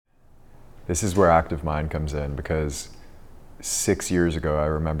This is where Active Mind comes in, because 6 years ago, I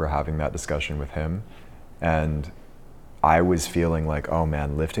remember having that discussion with him, and I was feeling like, oh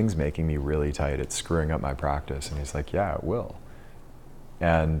man, lifting's making me really tight. It's screwing up my practice. And he's like, yeah, it will.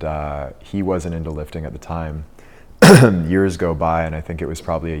 And he wasn't into lifting at the time. Years go by, and I think it was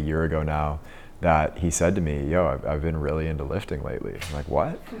probably a year ago now, that he said to me, yo, I've been really into lifting lately. I'm like,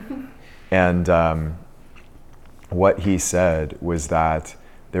 what? And what he said was that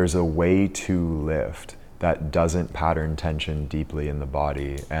there's a way to lift that doesn't pattern tension deeply in the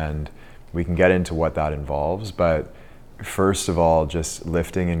body. And we can get into what that involves, but first of all, just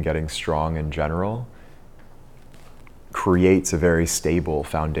lifting and getting strong in general creates a very stable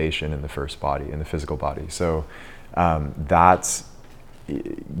foundation in the first body, in the physical body. So that's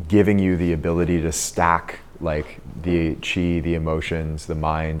giving you the ability to stack like the chi, the emotions, the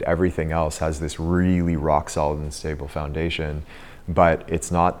mind, everything else has this really rock solid and stable foundation. But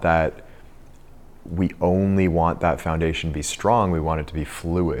it's not that we only want that foundation to be strong, we want it to be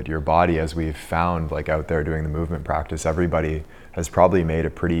fluid. Your body, as we've found like out there doing the movement practice, everybody has probably made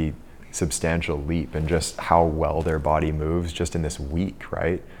a pretty substantial leap in just how well their body moves just in this week,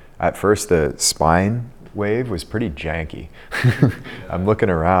 right? At first the spine wave was pretty janky. I'm looking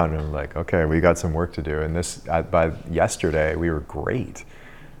around and I'm like, okay, we got some work to do. And this, by yesterday, we were great.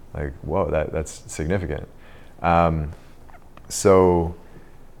 Like, whoa, that's significant. So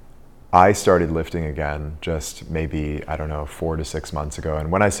I started lifting again just maybe, I don't know, 4 to 6 months ago.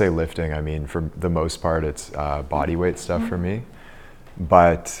 And when I say lifting, I mean, for the most part, it's body weight stuff for me.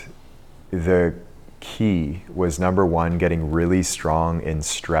 But the key was, number one, getting really strong in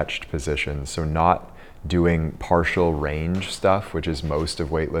stretched positions. So not doing partial range stuff, which is most of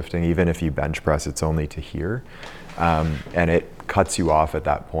weightlifting. Even if you bench press, it's only to here. And it cuts you off at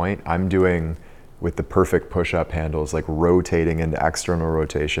that point. I'm doing, with the perfect push-up handles, like rotating into external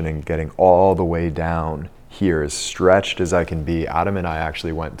rotation and getting all the way down here, as stretched as I can be. Adam and I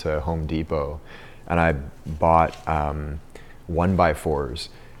actually went to Home Depot and I bought 1x4s,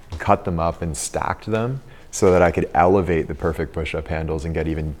 cut them up and stacked them so that I could elevate the perfect push-up handles and get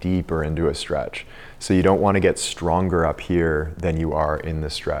even deeper into a stretch. So you don't want to get stronger up here than you are in the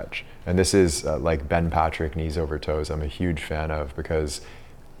stretch. And this is like Ben Patrick, knees over toes, I'm a huge fan of, because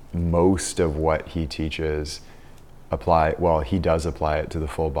most of what he teaches he does apply it to the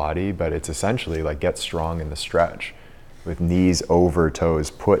full body, but it's essentially like get strong in the stretch with knees over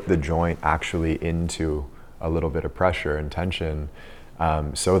toes, put the joint actually into a little bit of pressure and tension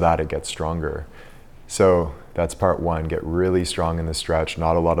so that it gets stronger. So that's part one, get really strong in the stretch,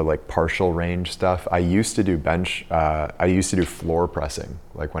 not a lot of like partial range stuff. I used to do floor pressing.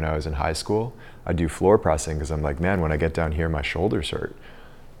 Like when I was in high school, I'd do floor pressing because I'm like, man, when I get down here, my shoulders hurt.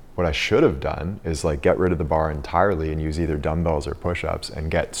 What I should have done is like get rid of the bar entirely and use either dumbbells or push-ups and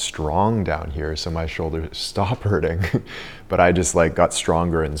get strong down here so my shoulders stop hurting. But I just like got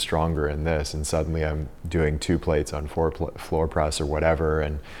stronger and stronger in this, and suddenly I'm doing 2 plates on floor press or whatever,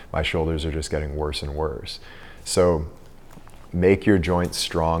 and my shoulders are just getting worse and worse. So make your joints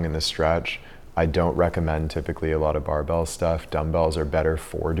strong in the stretch. I don't recommend typically a lot of barbell stuff. Dumbbells are better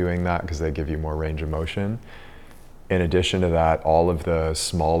for doing that because they give you more range of motion. In addition to that, all of the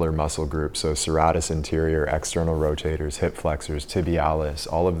smaller muscle groups, so serratus anterior, external rotators, hip flexors, tibialis,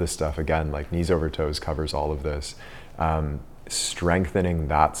 all of this stuff, again, like knees over toes covers all of this. Strengthening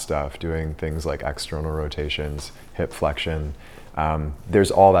that stuff, doing things like external rotations, hip flexion.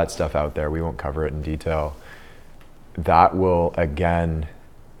 There's all that stuff out there. We won't cover it in detail. That will, again,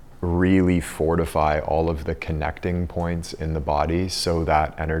 really fortify all of the connecting points in the body so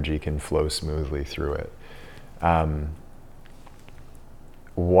that energy can flow smoothly through it.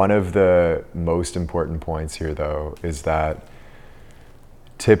 One of the most important points here, though, is that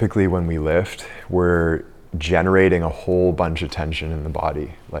typically when we lift, we're generating a whole bunch of tension in the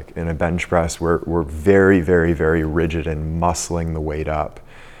body. Like in a bench press, we're very, very, very rigid and muscling the weight up.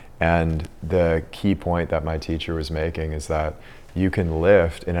 And the key point that my teacher was making is that you can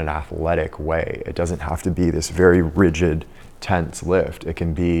lift in an athletic way. It doesn't have to be this very rigid, tense lift. It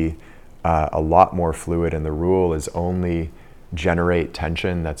can be a lot more fluid, and the rule is only generate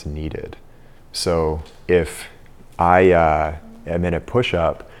tension that's needed. So if I am in a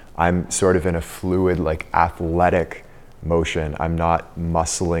push-up, I'm sort of in a fluid, like athletic motion. I'm not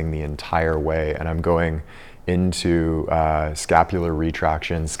muscling the entire way, and I'm going into scapular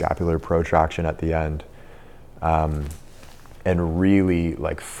retraction, scapular protraction at the end, and really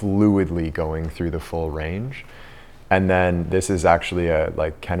like fluidly going through the full range. And then this is actually a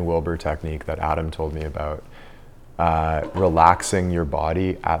like Ken Wilber technique that Adam told me about. relaxing your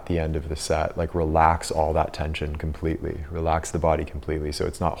body at the end of the set. Like relax all that tension completely. Relax the body completely so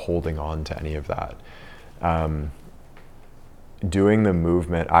it's not holding on to any of that. Doing the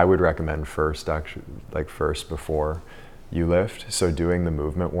movement, I would recommend first, actually, like first before you lift. So doing the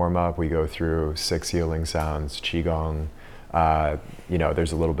movement warm up, we go through 6 healing sounds, Qigong,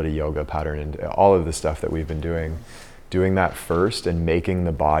 there's a little bit of yoga pattern and all of the stuff that we've been doing that first and making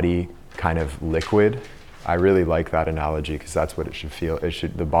the body kind of liquid. I really like that analogy because that's what it should feel.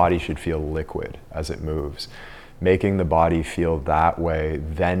 The body should feel liquid as it moves. Making the body feel that way,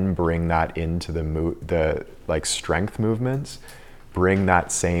 then bring that into the like strength movements. Bring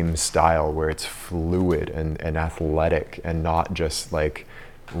that same style where it's fluid and athletic and not just like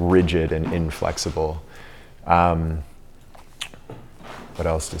rigid and inflexible. What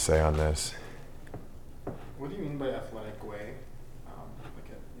else to say on this? What do you mean by athletic way?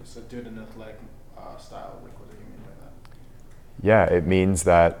 You said do it in an athletic style. Like, what do you mean by that? Yeah, it means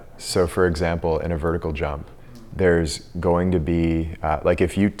that, so for example, in a vertical jump, there's going to be, like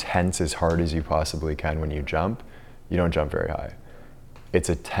if you tense as hard as you possibly can when you jump, you don't jump very high. It's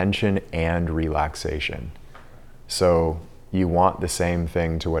a tension and relaxation. So you want the same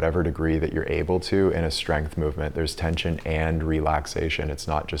thing to whatever degree that you're able to in a strength movement. There's tension and relaxation. It's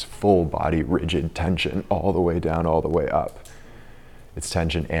not just full body rigid tension all the way down, all the way up. It's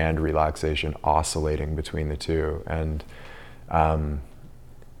tension and relaxation oscillating between the two. And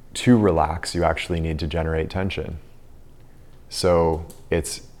to relax, you actually need to generate tension. So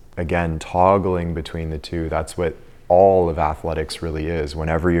it's, again, toggling between the two. That's what all of athletics really is.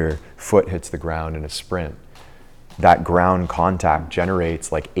 Whenever your foot hits the ground in a sprint, that ground contact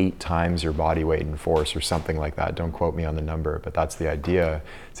generates like 8 times your body weight in force or something like that. Don't quote me on the number, but that's the idea.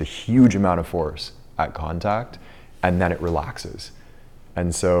 It's a huge amount of force at contact, and then it relaxes.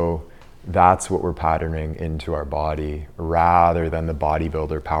 And so that's what we're patterning into our body rather than the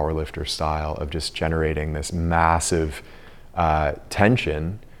bodybuilder powerlifter style of just generating this massive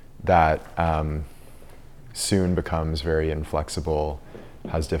tension that soon becomes very inflexible,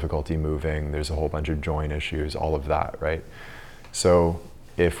 has difficulty moving, there's a whole bunch of joint issues, all of that, right? So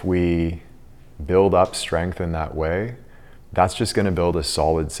if we build up strength in that way, that's just going to build a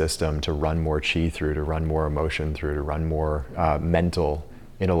solid system to run more chi through, to run more emotion through, to run more mental,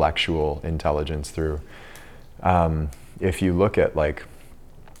 intellectual intelligence through. If you look at like,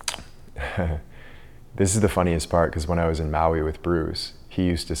 this is the funniest part, because when I was in Maui with Bruce, he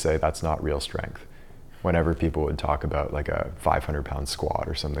used to say that's not real strength. Whenever people would talk about like a 500-pound squat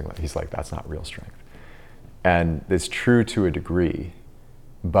or something, he's like, that's not real strength. And it's true to a degree,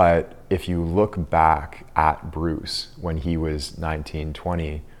 but if you look back at Bruce when he was 19,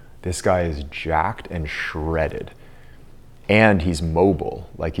 20, this guy is jacked and shredded. And he's mobile,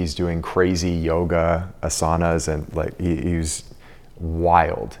 like he's doing crazy yoga asanas, and like he's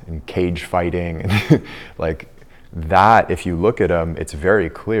wild and cage fighting and like that. If you look at him, it's very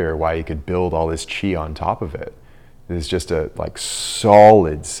clear why he could build all this chi on top of it. It's just a like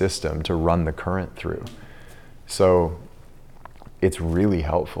solid system to run the current through. So it's really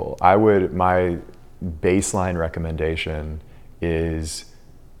helpful. My baseline recommendation is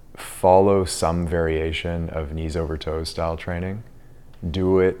follow some variation of knees over toes style training.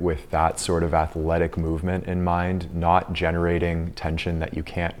 Do it with that sort of athletic movement in mind, not generating tension that you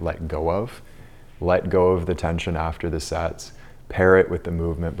can't let go of. Let go of the tension after the sets, pair it with the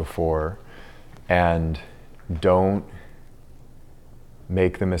movement before, and don't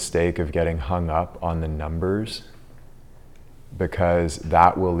make the mistake of getting hung up on the numbers, because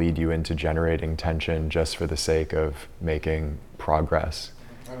that will lead you into generating tension just for the sake of making progress.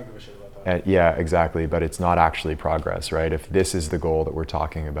 I don't give a shit about that. And yeah, exactly, but it's not actually progress, right? If this is the goal that we're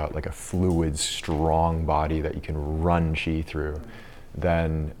talking about, like a fluid, strong body that you can run chi through,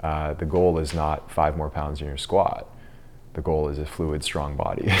 then the goal is not 5 more pounds in your squat. The goal is a fluid, strong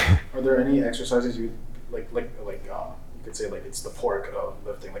body. Are there any exercises you like you could say like it's the pork of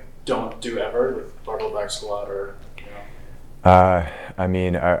lifting, like don't do ever, like barbell back squat, or I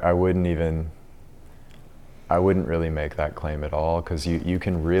mean, I wouldn't really make that claim at all, because you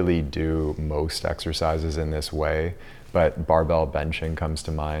can really do most exercises in this way, but barbell benching comes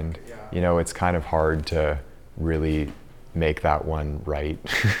to mind. Yeah. You know, it's kind of hard to really make that one right.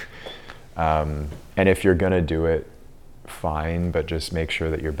 And if you're gonna do it, fine, but just make sure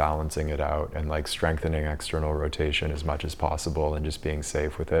that you're balancing it out and like strengthening external rotation as much as possible and just being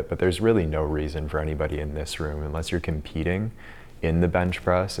safe with it. But there's really no reason for anybody in this room, unless you're competing in the bench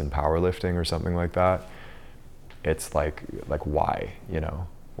press and powerlifting or something like that, it's like why, you know,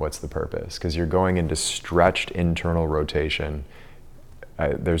 what's the purpose? Because you're going into stretched internal rotation.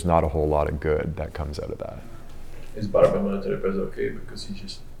 There's not a whole lot of good that comes out of that. Is barbell military press okay? Because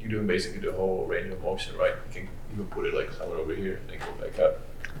you're doing basically the whole range of motion, right? You can even put it like somewhere over here and then go back up.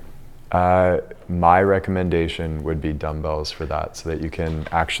 My recommendation would be dumbbells for that, so that you can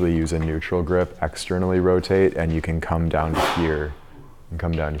actually use a neutral grip, externally rotate, and you can come down to here and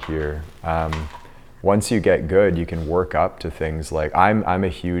come down here. Once you get good, you can work up to things like, I'm a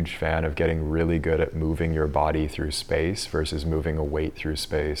huge fan of getting really good at moving your body through space versus moving a weight through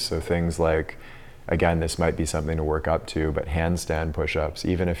space. So things like, again, this might be something to work up to, but handstand push-ups,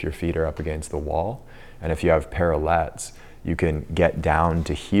 even if your feet are up against the wall, and if you have parallettes, you can get down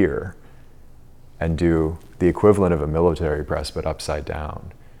to here and do the equivalent of a military press, but upside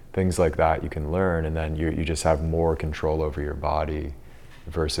down. Things like that you can learn, and then you just have more control over your body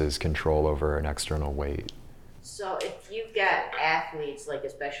versus control over an external weight. So if you've got athletes, like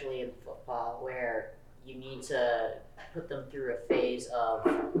especially in football, where you need to put them through a phase of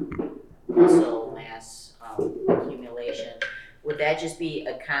muscle mass accumulation, would that just be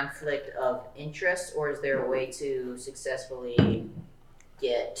a conflict of interest, or is there a way to successfully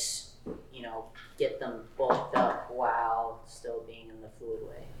get them bulked up while still being in the fluid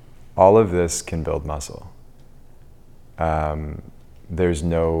way? All of this can build muscle. There's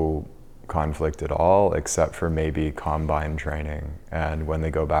no conflict at all, except for maybe combine training. And when they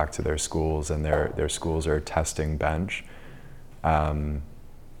go back to their schools and their schools are testing bench,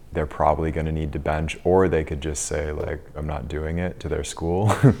 they're probably going to need to bench, or they could just say, like, I'm not doing it to their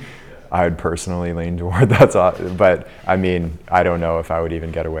school. I would personally lean toward that, but I mean, I don't know if I would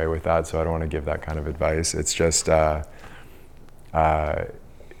even get away with that, so I don't want to give that kind of advice. It's just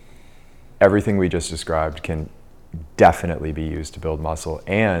everything we just described can definitely be used to build muscle,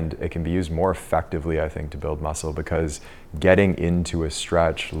 and it can be used more effectively, I think, to build muscle, because getting into a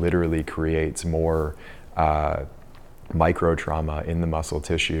stretch literally creates more micro trauma in the muscle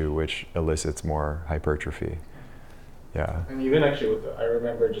tissue, which elicits more hypertrophy. Yeah. And even actually, I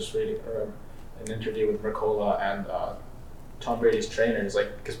remember just reading an interview with Mercola and Tom Brady's trainers,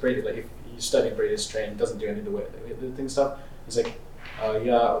 like, because Brady, like, if he's studying Brady's training, doesn't do any of the weightlifting stuff. He's like,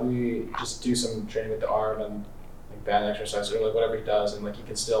 yeah, we just do some training with the arm and like band exercise or like whatever he does, and like he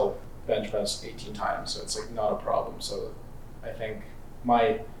can still bench press 18 times, so it's like not a problem. So I think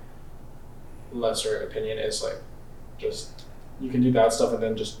my lesser opinion is like, just you can do that stuff and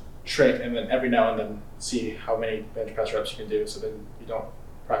then just train, and then every now and then see how many bench press reps you can do, so then you don't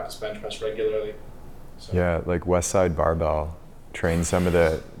practice bench press regularly. So. Yeah, like Westside Barbell train some of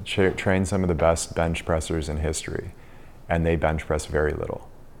the best bench pressers in history, and they bench press very little,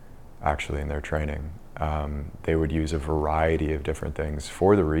 actually, in their training. They would use a variety of different things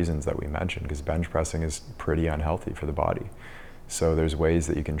for the reasons that we mentioned, because bench pressing is pretty unhealthy for the body. So there's ways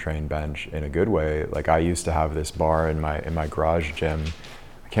that you can train bench in a good way. Like, I used to have this bar in my garage gym.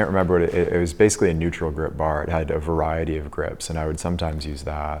 I can't remember what it was. Basically a neutral grip bar. It had a variety of grips, and I would sometimes use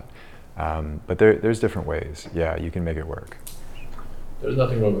that. But there's different ways. Yeah, you can make it work. There's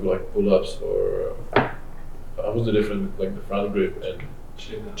nothing wrong with like pull-ups or how was the difference, like the front grip and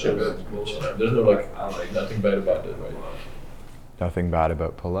chin up? There's no like nothing bad about that, right? Nothing bad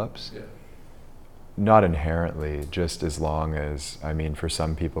about pull-ups? Yeah. Not inherently, just as long as, I mean, for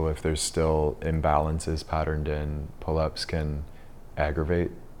some people, if there's still imbalances patterned in, pull-ups can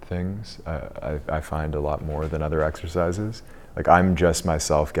aggravate things. I find a lot more than other exercises. Like, I'm just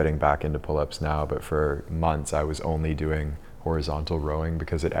myself getting back into pull-ups now, but for months I was only doing horizontal rowing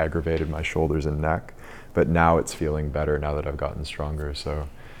because it aggravated my shoulders and neck. But now it's feeling better now that I've gotten stronger, so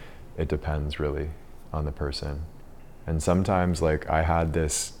it depends really on the person. And sometimes, like, I had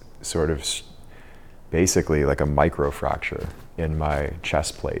this sort of basically like a microfracture in my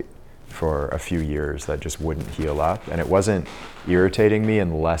chest plate for a few years that just wouldn't heal up, and it wasn't irritating me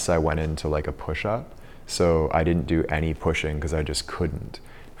unless I went into like a push-up. So I didn't do any pushing because I just couldn't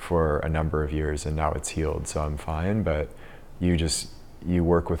for a number of years, and now it's healed, so I'm fine. But you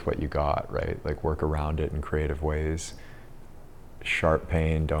work with what you got, right? Like, work around it in creative ways. Sharp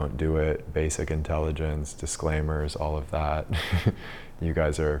pain, don't do it. Basic intelligence, disclaimers, all of that you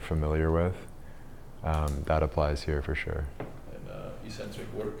guys are familiar with. That applies here for sure. And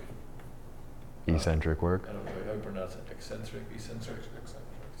eccentric work. Eccentric work? I don't know how you pronounce it. Eccentric. Eccentric.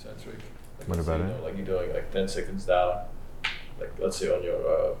 Like, What about it? Like you're doing like 10 seconds down, like let's say on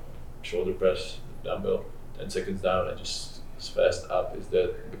your shoulder press dumbbell, 10 seconds down and just as fast up. Is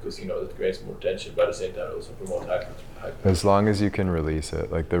that because it creates more tension, but at the same time it also promotes hypertrophy? As long as you can release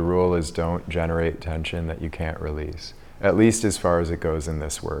it. Like, the rule is don't generate tension that you can't release, at least as far as it goes in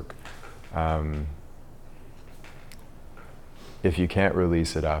this work. If you can't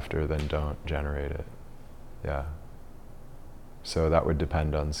release it after, then don't generate it. Yeah. So that would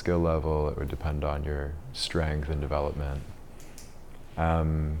depend on skill level, it would depend on your strength and development.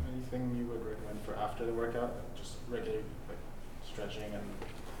 Anything you would recommend for after the workout? Just regular like stretching and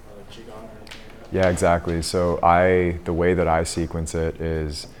or like qigong or anything like that? Yeah, exactly. So the way that I sequence it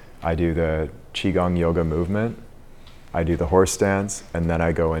is I do the qigong yoga movement, I do the horse stance, and then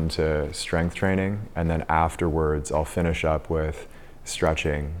I go into strength training, and then afterwards I'll finish up with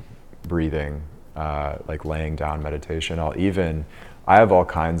stretching, breathing, like laying down meditation. I have all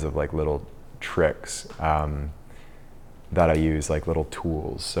kinds of like little tricks that I use, like little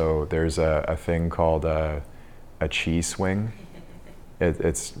tools. So there's a thing called a chi swing.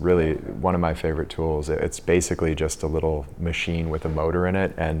 It's really one of my favorite tools. It's basically just a little machine with a motor in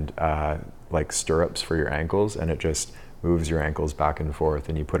it and like stirrups for your ankles, and it just moves your ankles back and forth,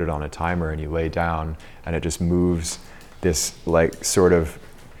 and you put it on a timer and you lay down and it just moves this like sort of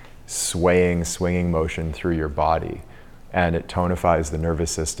swinging motion through your body, and it tonifies the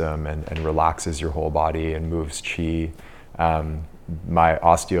nervous system and relaxes your whole body and moves chi. My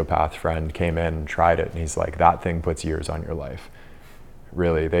osteopath friend came in and tried it, and he's like, that thing puts years on your life.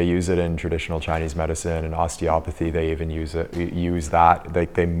 Really, they use it in traditional Chinese medicine and osteopathy. They even use that.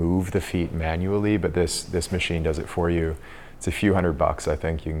 They move the feet manually, but this machine does it for you. It's a few $100. I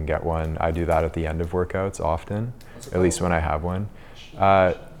think you can get one. I do that at the end of workouts often, at least when I have one.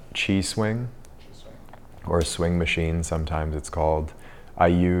 Chi swing, or swing machine, sometimes it's called. I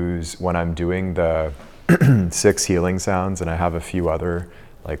use when I'm doing the 6 healing sounds, and I have a few other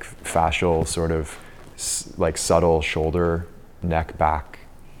like fascial sort of like subtle shoulder, neck, back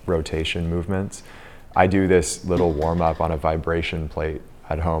rotation movements. I do this little warm up on a vibration plate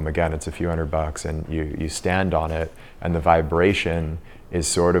at home. Again, it's a few $100, and you stand on it, and the vibration is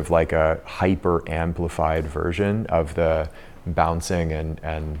sort of like a hyper amplified version of the bouncing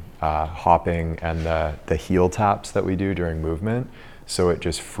and hopping and the heel taps that we do during movement. So it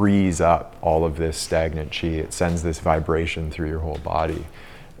just frees up all of this stagnant chi. It sends this vibration through your whole body.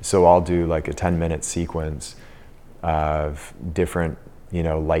 So I'll do like a 10-minute sequence of different,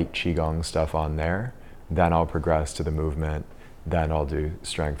 light qigong stuff on there. Then I'll progress to the movement. Then I'll do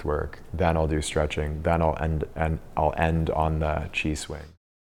strength work. Then I'll do stretching. Then I'll end on the chi swing.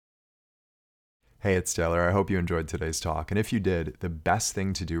 Hey, it's Taylor. I hope you enjoyed today's talk. And if you did, the best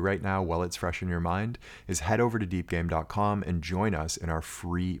thing to do right now while it's fresh in your mind is head over to deepgame.com and join us in our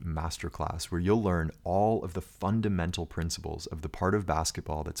free masterclass, where you'll learn all of the fundamental principles of the part of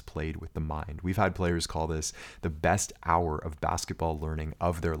basketball that's played with the mind. We've had players call this the best hour of basketball learning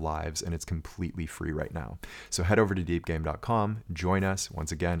of their lives, and it's completely free right now. So head over to deepgame.com, join us.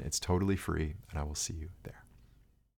 Once again, it's totally free, and I will see you there.